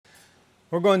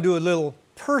We're going to do a little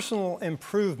personal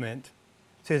improvement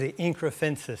to the Incra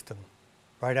fence system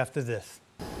right after this.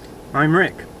 I'm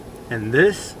Rick, and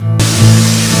this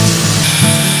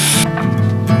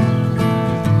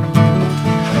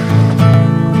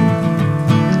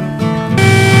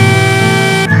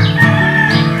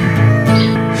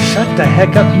Shut the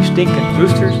heck up, you stinking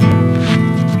roosters.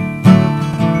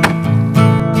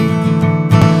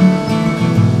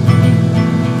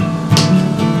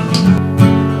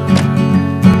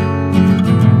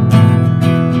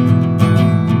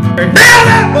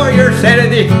 For your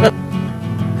sanity.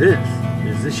 This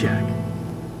is the shack.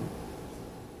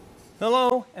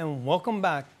 Hello and welcome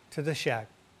back to the shack.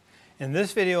 In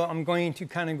this video, I'm going to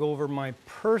kind of go over my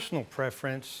personal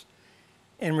preference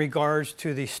in regards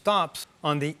to the stops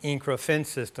on the Incra fence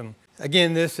system.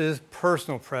 Again, this is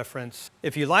personal preference.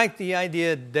 If you like the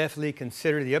idea, definitely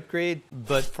consider the upgrade.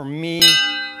 But for me,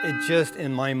 it just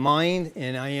in my mind,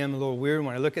 and I am a little weird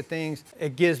when I look at things,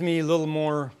 it gives me a little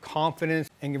more confidence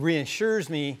and reassures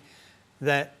me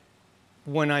that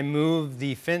when I move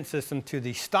the fence system to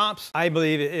the stops, I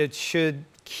believe it should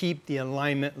keep the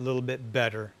alignment a little bit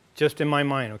better. Just in my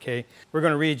mind, okay? We're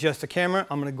going to readjust the camera.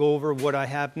 I'm going to go over what I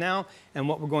have now and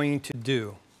what we're going to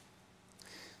do.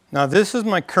 Now this is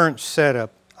my current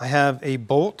setup. I have a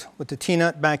bolt with the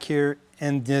T-nut back here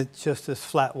and just this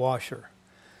flat washer.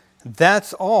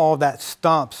 That's all that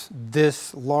stops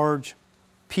this large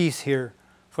piece here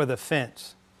for the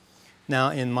fence. Now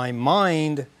in my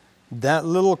mind, that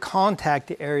little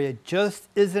contact area just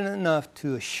isn't enough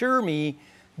to assure me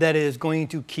that it is going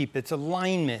to keep its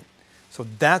alignment. So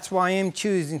that's why I'm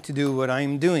choosing to do what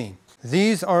I'm doing.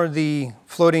 These are the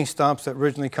floating stops that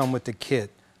originally come with the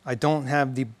kit. I don't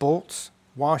have the bolts,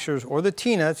 washers, or the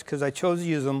T-nuts because I chose to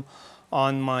use them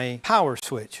on my power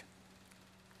switch.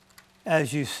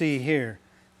 As you see here,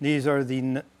 these are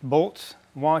the bolts,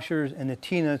 washers, and the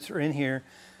T-nuts are in here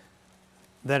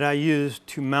that I used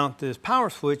to mount this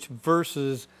power switch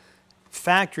versus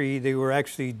factory. They were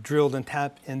actually drilled and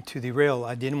tapped into the rail.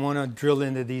 I didn't want to drill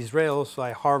into these rails, so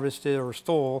I harvested or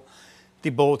stole the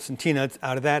bolts and T-nuts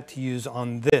out of that to use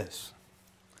on this.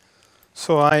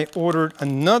 So I ordered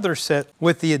another set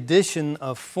with the addition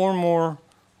of 4 more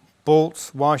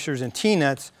bolts, washers, and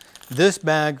T-nuts. This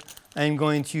bag I'm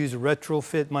going to use to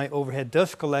retrofit my overhead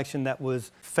dust collection that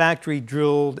was factory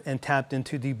drilled and tapped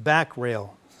into the back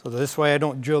rail. So this way I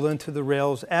don't drill into the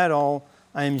rails at all.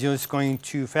 I'm just going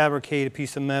to fabricate a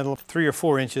piece of metal, 3 or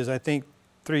 4 inches. I think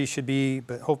 3 should be,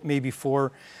 but hope maybe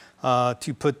 4,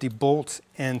 to put the bolts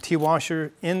and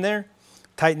T-washer in there,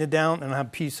 tighten it down, and I have a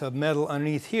piece of metal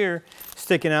underneath here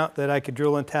sticking out that I could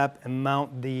drill and tap and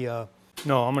mount the,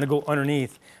 no, I'm gonna go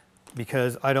underneath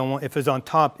because I don't want, if it's on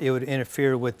top, it would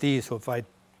interfere with these. So if I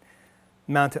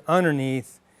mount it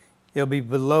underneath, it'll be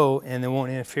below and it won't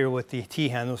interfere with the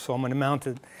T-handle. So I'm gonna mount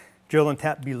it, drill and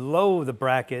tap below the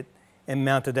bracket and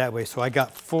mount it that way. So I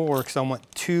got 4 because I want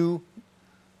 2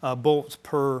 bolts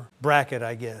per bracket,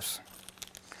 I guess.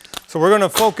 So we're gonna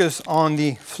focus on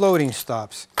the floating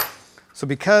stops. So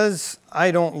because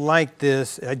I don't like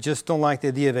this, I just don't like the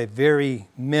idea of a very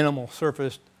minimal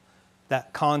surface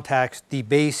that contacts the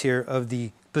base here of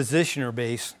the positioner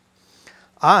base,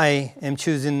 I am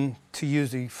choosing to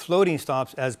use the floating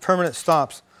stops as permanent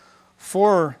stops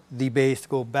for the base to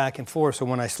go back and forth. So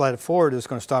when I slide it forward, it's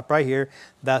going to stop right here.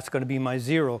 That's going to be my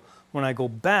 0. When I go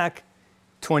back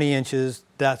 20 inches,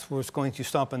 that's where it's going to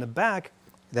stop in the back.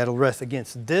 That'll rest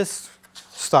against this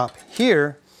stop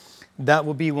here. That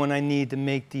will be when I need to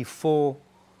make the full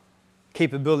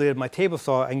capability of my table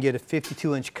saw. I can get a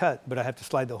 52-inch cut, but I have to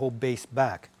slide the whole base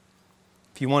back.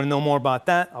 If you want to know more about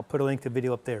that, I'll put a link to the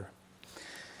video up there.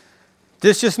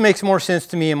 This just makes more sense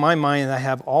to me in my mind. I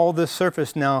have all this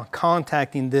surface now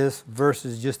contacting this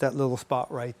versus just that little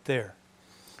spot right there.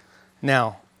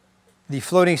 Now, the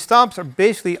floating stops are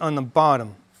basically on the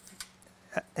bottom.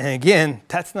 And again,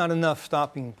 that's not enough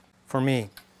stopping for me.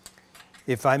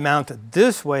 If I mount it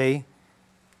this way,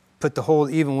 put the hole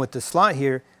even with the slot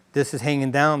here, this is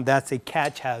hanging down, that's a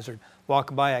catch hazard.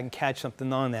 Walk by, I can catch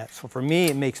something on that. So for me,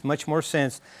 it makes much more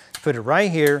sense to put it right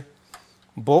here,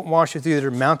 bolt washer through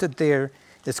there, mount it there.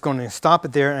 It's going to stop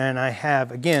it there, and I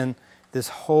have, again, this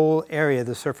whole area of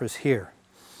the surface here.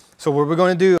 So what we're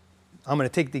going to do, I'm going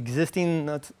to take the existing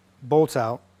nuts, bolts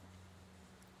out,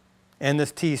 and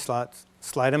this T-slot,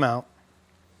 slide them out.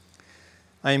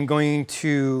 I am going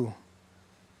to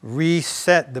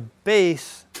reset the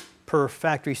base per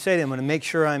factory setting. I'm going to make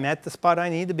sure I'm at the spot I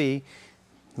need to be,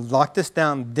 lock this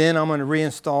down, then I'm going to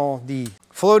reinstall the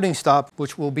floating stop,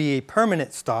 which will be a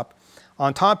permanent stop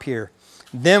on top here.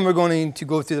 Then we're going to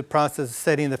go through the process of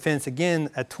setting the fence again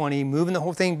at 20, moving the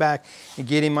whole thing back and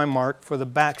getting my mark for the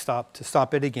backstop to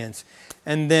stop it against.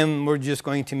 And then we're just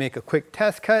going to make a quick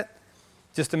test cut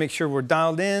just to make sure we're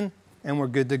dialed in and we're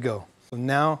good to go. So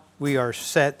now we are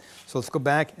set. So let's go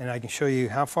back and I can show you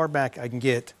how far back I can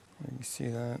get. You see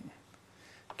that?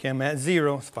 Okay, I'm at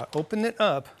 0. So if I open it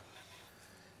up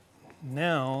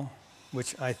now,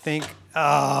 which I think,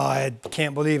 I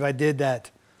can't believe I did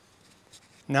that.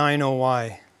 Now I know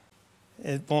why.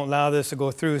 It won't allow this to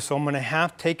go through, so I'm gonna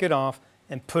have to take it off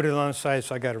and put it on the side.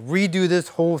 So I gotta redo this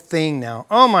whole thing now.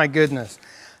 Oh my goodness.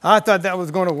 I thought that was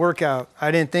gonna work out.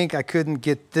 I didn't think I couldn't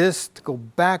get this to go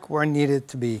back where I needed it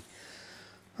to be.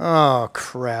 Oh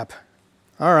crap.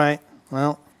 All right,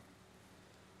 well,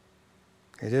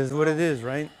 it is what it is,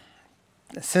 right?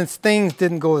 Since things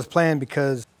didn't go as planned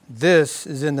because this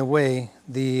is in the way,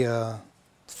 the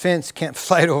fence can't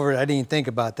slide over it. I didn't even think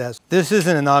about that. This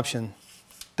isn't an option.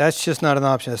 That's just not an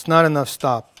option. It's not enough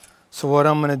stop. So what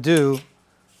I'm going to do,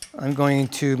 I'm going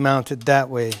to mount it that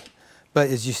way. But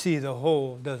as you see, the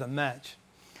hole doesn't match.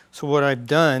 So what I've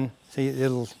done, see,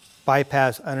 it'll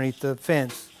bypass underneath the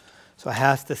fence. So it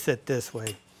has to sit this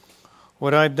way.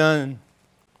 What I've done,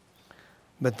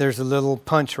 but there's a little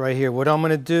punch right here. What I'm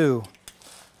going to do,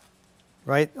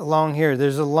 right along here,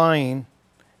 there's a line,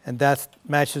 and that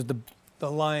matches the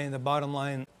line, the bottom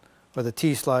line, or the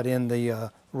T-slot in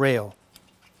the rail.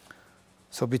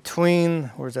 So between,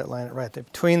 where's that line? Right there.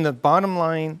 Between the bottom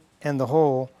line and the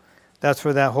hole, that's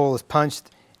where that hole is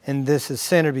punched, and this is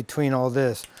centered between all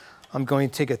this. I'm going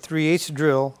to take a 3/8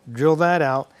 drill, drill that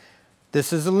out.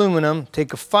 This is aluminum.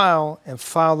 Take a file and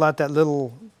file out that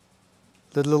little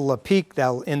peak that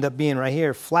will end up being right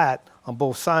here, flat on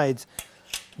both sides.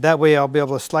 That way I'll be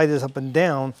able to slide this up and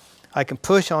down. I can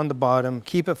push on the bottom,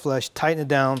 keep it flush, tighten it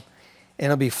down, and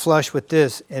it'll be flush with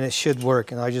this, and it should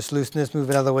work. And I just loosen this, move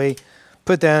it out of the way,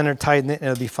 put that in there, tighten it,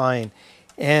 and it'll be fine.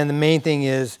 And the main thing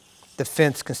is the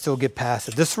fence can still get past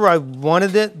it. This is where I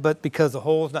wanted it, but because the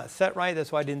hole's not set right,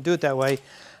 that's why I didn't do it that way.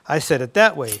 I set it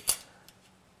that way.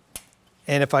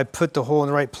 And if I put the hole in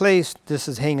the right place, this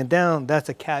is hanging down, that's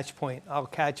a catch point. I'll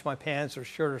catch my pants or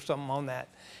shirt or something on that,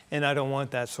 and I don't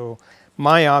want that. So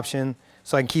my option,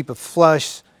 so I can keep it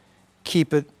flush,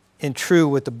 keep it in true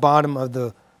with the bottom of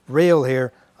the rail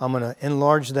here, I'm going to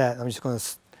enlarge that. I'm just going to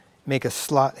make a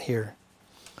slot here.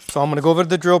 So I'm going to go over to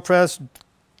the drill press,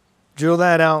 drill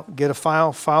that out, get a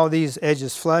file these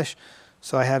edges flush,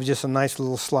 so I have just a nice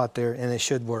little slot there, and it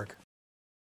should work.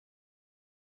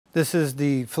 This is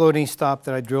the floating stop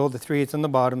that I drilled, the 3/8 on the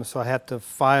bottom, so I have to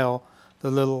file the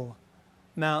little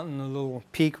mountain, the little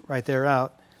peak right there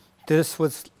out. This is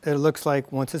what it looks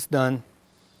like once it's done,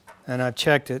 and I've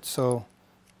checked it, so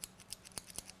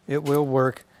it will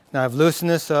work. Now I've loosened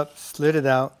this up, slid it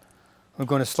out. I'm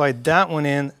going to slide that one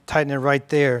in, tighten it right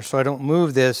there so I don't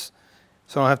move this,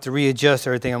 so I don't have to readjust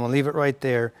everything. I'm going to leave it right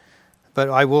there, but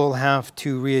I will have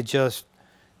to readjust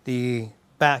the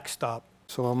backstop.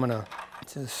 So I'm going to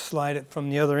just slide it from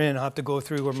the other end. I'll have to go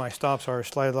through where my stops are,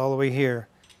 slide it all the way here.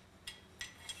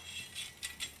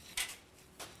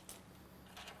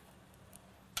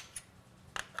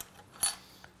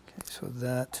 Okay, so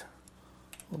that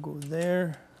will go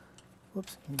there.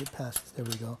 Whoops, let me get past this. There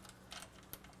we go.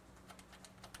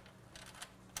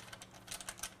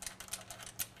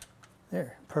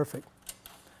 There, perfect.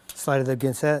 Slide it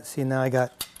against that. See, now I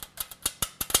got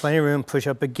plenty of room, push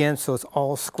up against so it's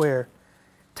all square.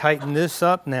 Tighten this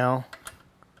up now.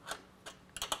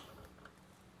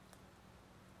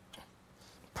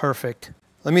 Perfect.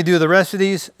 Let me do the rest of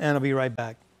these and I'll be right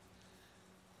back.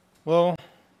 Well,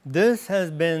 this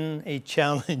has been a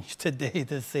challenge today,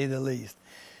 to say the least.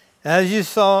 As you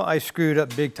saw, I screwed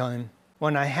up big time.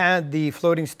 When I had the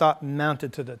floating stop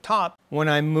mounted to the top, when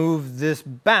I moved this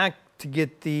back to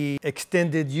get the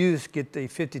extended use, get the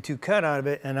 52 cut out of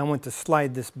it, and I went to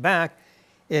slide this back,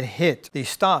 it hit the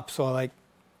stop. So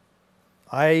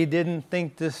I didn't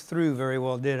think this through very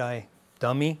well, did I,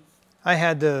 dummy? I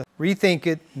had to rethink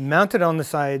it, mount it on the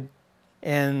side,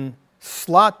 and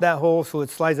slot that hole so it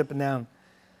slides up and down.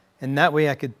 And that way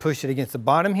I could push it against the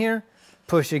bottom here,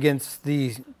 push against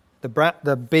the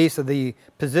base of the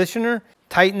positioner,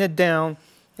 tighten it down,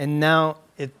 and now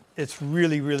it's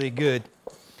really, really good.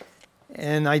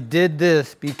 And I did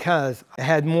this because I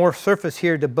had more surface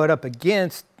here to butt up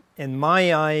against. In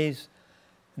my eyes,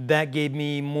 that gave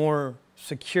me more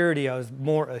security. I was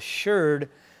more assured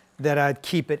that I'd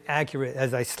keep it accurate.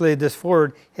 As I slid this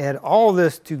forward, it had all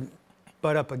this to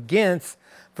butt up against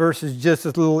versus just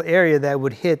this little area that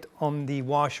would hit on the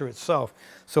washer itself.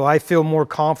 So I feel more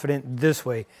confident this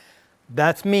way.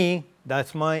 That's me.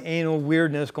 That's my anal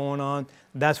weirdness going on.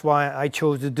 That's why I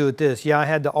chose to do it this. Yeah, I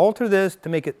had to alter this to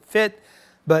make it fit,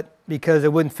 but because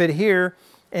it wouldn't fit here,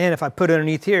 and if I put it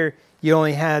underneath here, you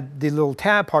only had the little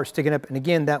tab part sticking up. And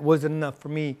again, that wasn't enough for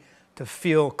me to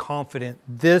feel confident.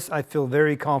 This, I feel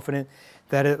very confident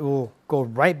that it will go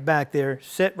right back there,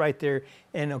 sit right there,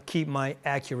 and it'll keep my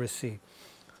accuracy.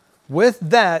 With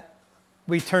that,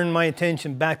 we turn my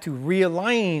attention back to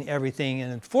realigning everything.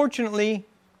 And unfortunately,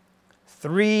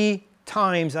 3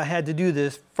 times I had to do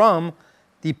this from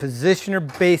the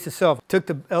positioner base itself. Took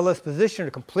the LS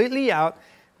positioner completely out,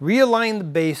 realigned the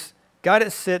base, got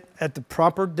it sit at the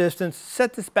proper distance,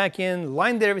 set this back in,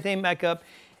 lined everything back up,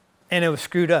 and it was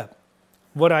screwed up.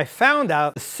 What I found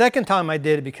out the second time I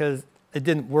did it, because it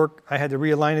didn't work, I had to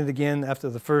realign it again after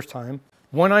the first time.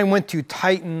 When I went to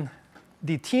tighten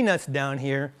the T-nuts down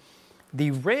here,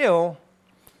 the rail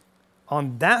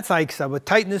on that side, because I would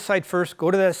tighten this side first,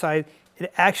 go to that side,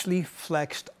 it actually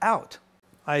flexed out.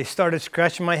 I started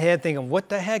scratching my head thinking, what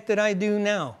the heck did I do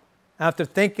now? After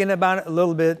thinking about it a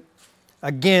little bit,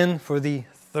 again, for the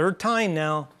 3rd time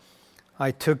now,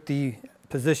 I took the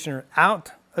positioner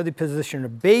out of the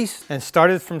positioner base and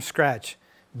started from scratch.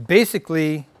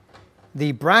 Basically,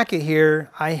 the bracket here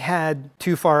I had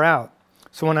too far out.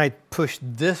 So when I pushed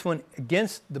this one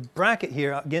against the bracket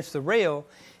here, against the rail,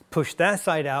 pushed that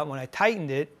side out when I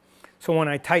tightened it. So when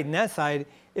I tightened that side,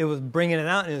 it was bringing it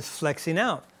out and it was flexing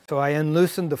out. So I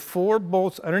unloosened the 4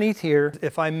 bolts underneath here.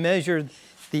 If I measured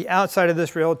the outside of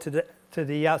this rail to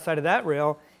the outside of that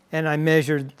rail, and I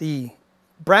measured the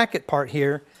bracket part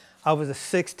here, I was a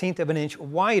 1/16 of an inch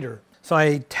wider. So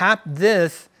I tapped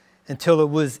this until it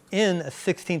was in a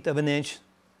 1/16 of an inch,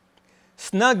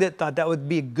 snugged it, thought that would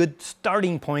be a good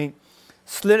starting point,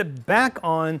 slid it back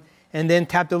on, and then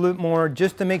tapped a little bit more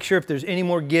just to make sure if there's any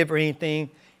more give or anything,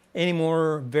 any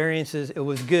more variances, it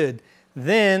was good.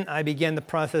 Then I began the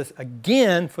process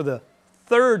again for the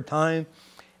 3rd time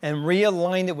and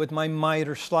realigned it with my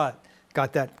miter slot.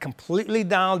 Got that completely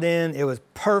dialed in. It was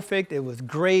perfect. It was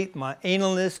great. My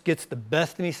analness gets the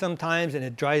best of me sometimes and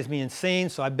it drives me insane.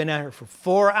 So I've been at it for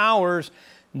 4 hours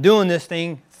doing this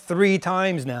thing 3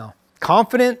 times now.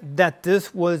 Confident that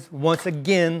this was once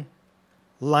again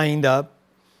lined up,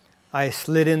 I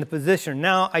slid into position.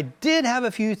 Now I did have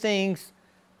a few things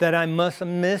that I must have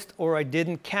missed or I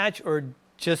didn't catch, or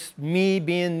just me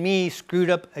being me screwed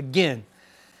up again.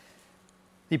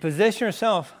 The positioner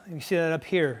itself, you see that up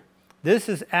here, this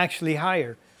is actually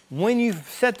higher. When you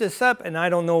set this up, and I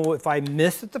don't know if I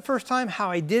missed it the first time,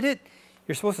 how I did it,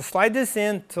 you're supposed to slide this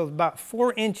in to about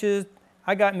 4 inches.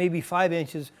 I got maybe 5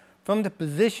 inches from the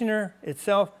positioner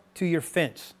itself to your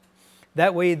fence.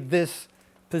 That way this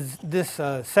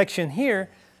section here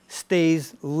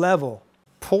stays level.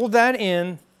 Pull that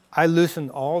in. I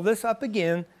loosened all this up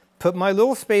again, put my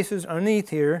little spacers underneath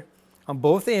here on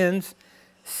both ends,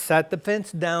 set the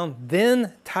fence down,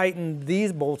 then tightened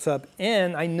these bolts up,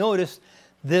 and I noticed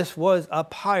this was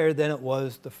up higher than it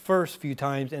was the first few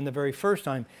times and the very first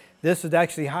time. This is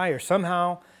actually higher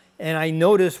somehow, and I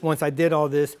noticed once I did all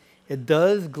this, it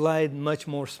does glide much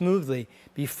more smoothly.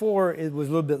 Before it was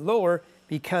a little bit lower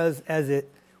because as it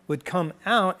would come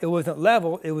out, it wasn't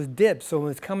level, it was dipped. So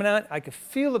when it's coming out, I could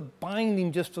feel it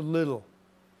binding just a little.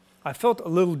 I felt a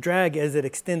little drag as it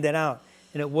extended out,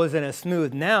 and it wasn't as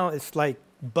smooth. Now it's like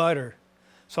butter.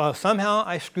 So somehow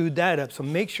I screwed that up. So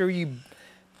make sure you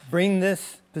bring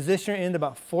this positioner in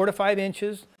about 4 to 5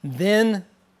 inches, then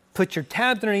put your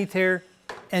tabs underneath here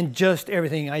and adjust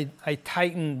everything. I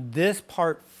tightened this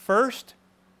part first,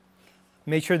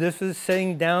 make sure this is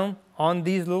sitting down on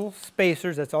these little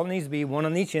spacers. That's all it needs to be, 1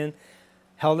 on each end.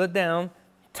 Held it down,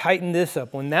 tightened this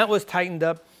up. When that was tightened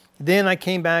up, then I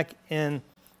came back and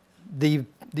the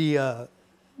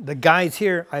guides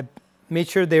here, I made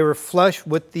sure they were flush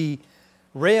with the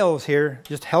rails here,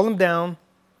 just held them down,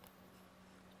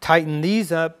 tightened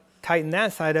these up, tightened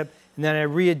that side up, and then I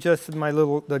readjusted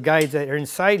the guides that are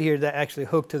inside here that actually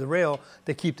hook to the rail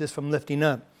to keep this from lifting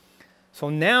up. So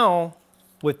now,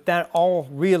 with that all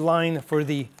realigned for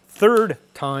the 3rd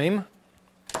time,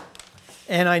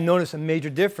 and I noticed a major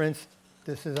difference.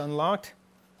 This is unlocked,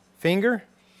 finger,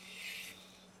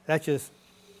 that just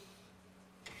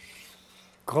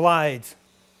glides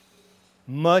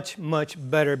much, much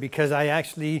better because I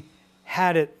actually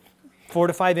had it 4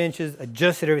 to 5 inches,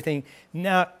 adjusted everything.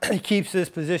 Now it keeps this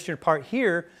positioner part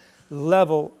here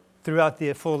level throughout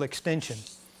the full extension.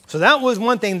 So that was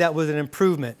one thing that was an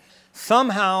improvement.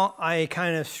 Somehow I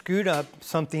kind of screwed up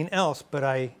something else, but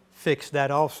I fixed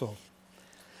that also.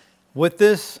 With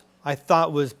this, I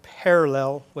thought was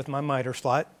parallel with my miter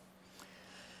slot.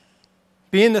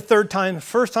 Being the 3rd time, the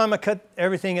first time I cut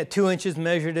everything at 2 inches,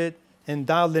 measured it, and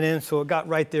dialed it in so it got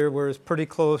right there where it's pretty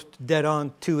close to dead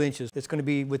on 2 inches. It's going to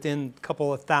be within a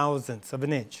couple of thousandths of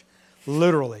an inch,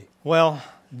 literally. Well,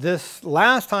 this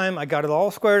last time I got it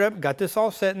all squared up, got this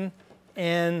all setting,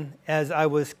 and as I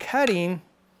was cutting,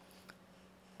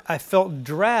 I felt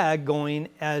drag going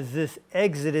as this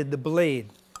exited the blade.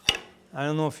 I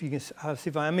don't know if you can see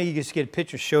if I maybe just get a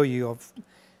picture to show you of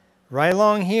right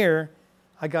along here.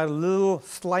 I got a little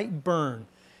slight burn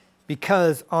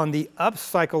because on the up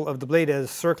cycle of the blade as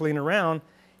it's circling around,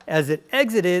 as it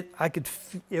exited,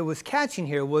 it was catching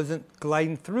here, it wasn't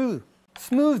gliding through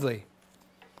smoothly.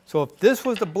 So if this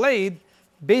was the blade,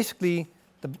 basically,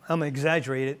 I'm gonna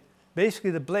exaggerate it,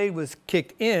 basically the blade was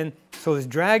kicked in, so it's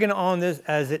dragging on this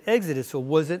as it exited, so it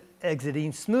wasn't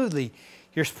exiting smoothly.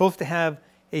 You're supposed to have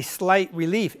a slight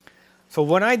relief. So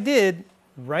what I did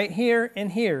right here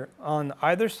and here on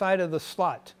either side of the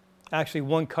slot, actually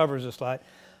one covers the slot,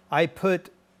 I put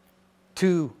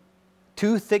two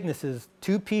thicknesses,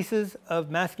 2 pieces of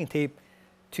masking tape,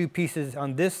 2 pieces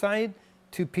on this side,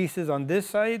 2 pieces on this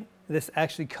side. This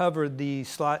actually covered the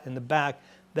slot in the back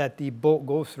that the bolt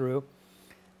goes through.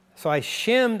 So I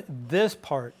shimmed this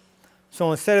part.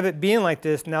 So instead of it being like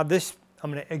this, now this,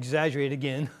 I'm going to exaggerate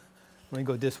again. Let me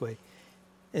go this way.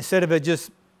 Instead of it just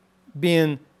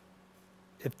being,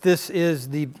 if this is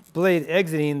the blade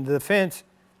exiting the fence,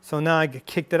 so now I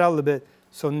kicked it out a little bit.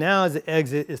 So now as it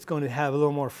exits, it's going to have a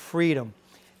little more freedom.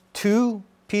 2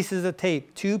 pieces of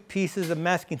tape, 2 pieces of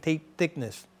masking tape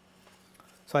thickness.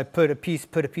 So I put a piece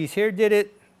here, did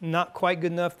it, not quite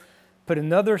good enough. Put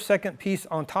another second piece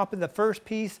on top of the first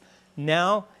piece.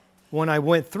 Now, when I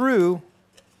went through,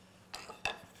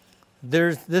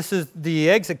 this is the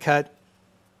exit cut.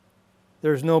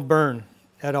 There's no burn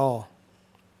at all.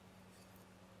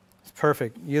 It's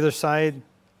perfect. The other side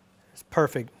is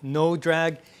perfect. No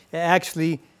drag. It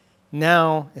actually,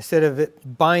 now, instead of it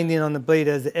binding on the blade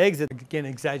as it exits, again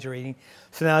exaggerating,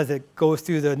 so now as it goes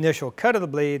through the initial cut of the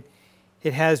blade,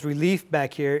 it has relief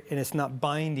back here and it's not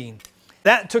binding.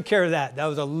 That took care of that. That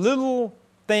was a little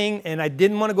thing, and I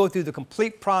didn't want to go through the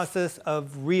complete process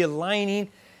of realigning.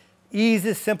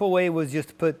 Easiest, simple way was just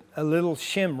to put a little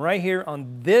shim right here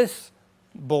on this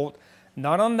bolt,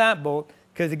 not on that bolt,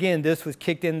 because again, this was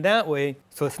kicked in that way,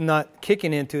 so it's not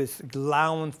kicking into it, it's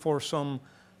allowing for some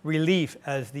relief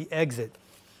as the exit.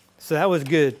 So that was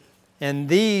good. And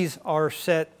these are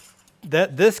set,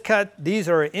 this cut, these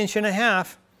are 1.5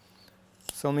 inches.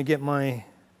 So let me get my,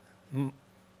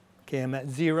 okay, I'm at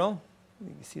 0.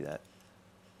 You can see that.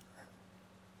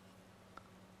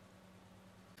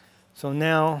 So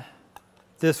now,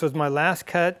 this was my last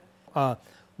cut,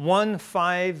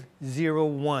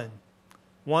 1501,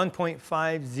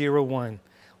 1.501,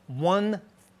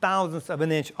 1/1000th of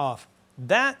an inch off.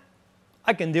 That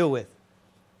I can deal with.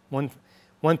 1.5,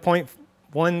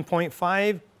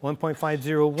 1.501,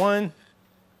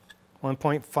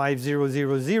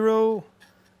 1.5000,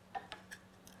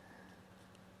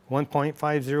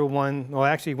 1.501, well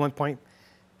actually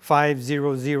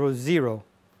 1.5000.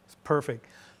 It's perfect.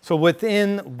 So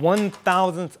within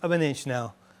 1/1000th of an inch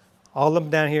now, all of them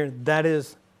down here, that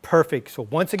is perfect. So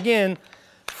once again,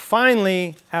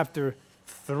 finally, after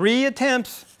 3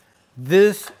 attempts,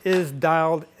 this is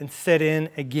dialed and set in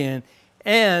again.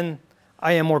 And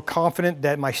I am more confident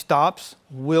that my stops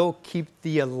will keep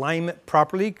the alignment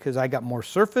properly because I got more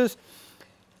surface.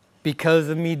 Because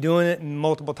of me doing it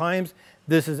multiple times,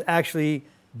 this is actually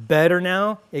better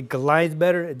now. It glides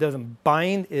better. It doesn't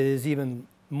bind. It is even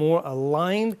more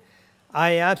aligned.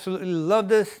 I absolutely love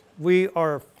this. We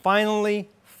are finally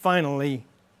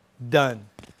done.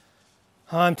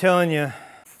 I'm telling you,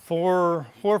 4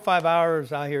 or 5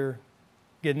 hours out here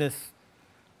getting this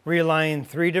realigned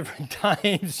 3 different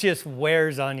times just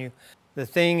wears on you. The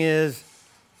thing is,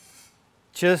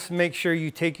 just make sure you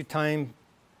take your time,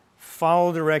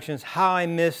 follow directions. How I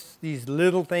missed these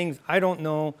little things, I don't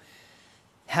know.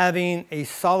 Having a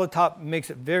solid top makes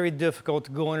it very difficult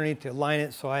to go underneath to align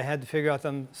it, so I had to figure out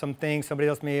some things. Somebody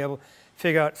else may be able to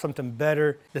figure out something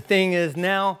better. The thing is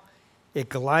now, it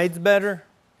glides better.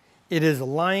 It is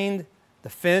aligned. The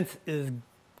fence is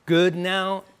good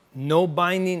now. No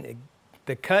binding.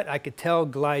 The cut, I could tell,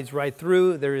 glides right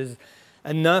through. There is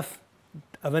enough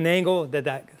of an angle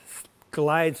that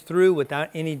glides through without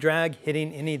any drag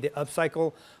hitting any of the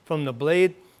upcycle from the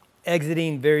blade.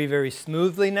 Exiting very, very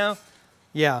smoothly now.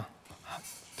 Yeah,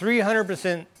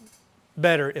 300%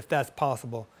 better if that's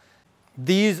possible.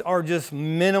 These are just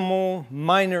minimal,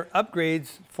 minor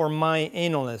upgrades for my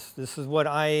analness. This is what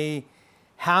I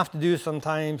have to do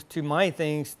sometimes to my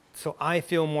things so I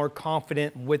feel more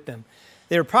confident with them.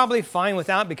 They're probably fine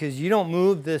without because you don't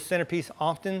move the centerpiece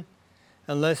often.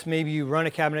 unless maybe you run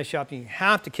a cabinet shop and you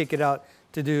have to kick it out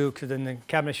to do, because in the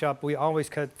cabinet shop we always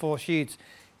cut full sheets.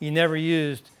 You never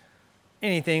used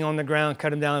anything on the ground,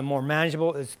 cut them down more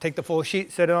manageable. Is take the full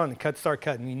sheet, set it on, and start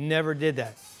cutting. We never did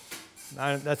that.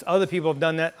 That's other people have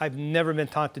done that. I've never been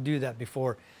taught to do that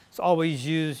before. It's always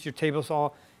use your table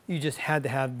saw. You just had to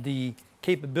have the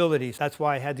capabilities. That's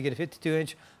why I had to get a 52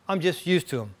 inch. I'm just used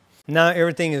to them. Now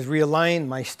everything is realigned.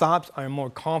 My stops are more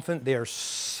confident. They are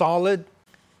solid.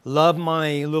 Love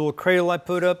my little cradle I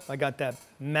put up. I got that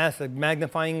massive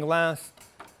magnifying glass.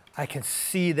 I can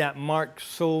see that mark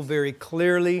so very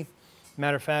clearly.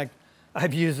 Matter of fact,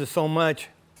 I've used it so much.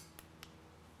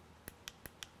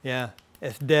 Yeah,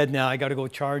 it's dead now. I got to go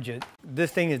charge it.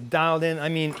 This thing is dialed in. I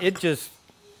mean,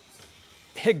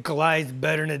 it glides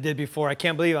better than it did before. I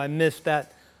can't believe I missed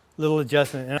that little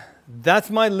adjustment. And that's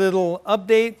my little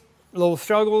update, little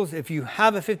struggles. If you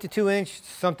have a 52 inch,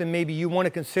 something maybe you want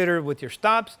to consider with your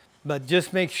stops, but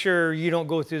just make sure you don't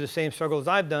go through the same struggles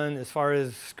I've done as far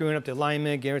as screwing up the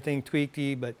alignment, get everything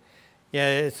tweaky. But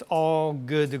yeah, it's all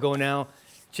good to go now.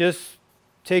 Just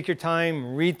take your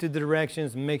time, read through the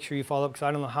directions, and make sure you follow up, because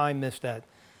I don't know how I missed that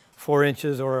 4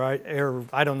 inches, or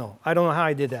I don't know. I don't know how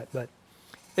I did that, but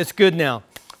it's good now.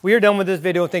 We are done with this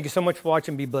video. Thank you so much for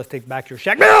watching. Be blessed. Take back your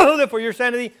shack for your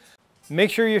sanity.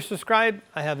 Make sure you're subscribed.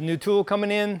 I have a new tool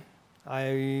coming in.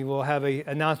 I will have an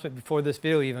announcement before this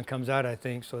video even comes out, I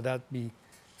think, so that'll be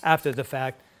after the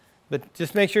fact. But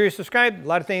just make sure you're subscribed. A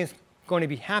lot of things going to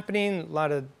be happening, a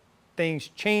lot of things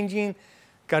changing.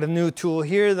 Got a new tool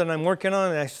here that I'm working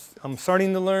on. I'm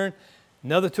starting to learn.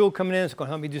 Another tool coming in. It's going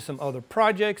to help me do some other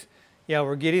projects. Yeah,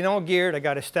 we're getting all geared. I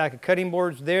got a stack of cutting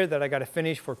boards there that I got to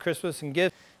finish for Christmas and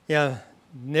gifts. Yeah,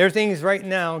 everything's right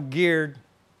now geared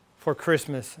for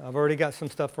Christmas. I've already got some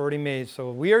stuff already made.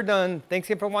 So we are done. Thanks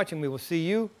again for watching. We will see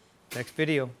you next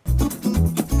video.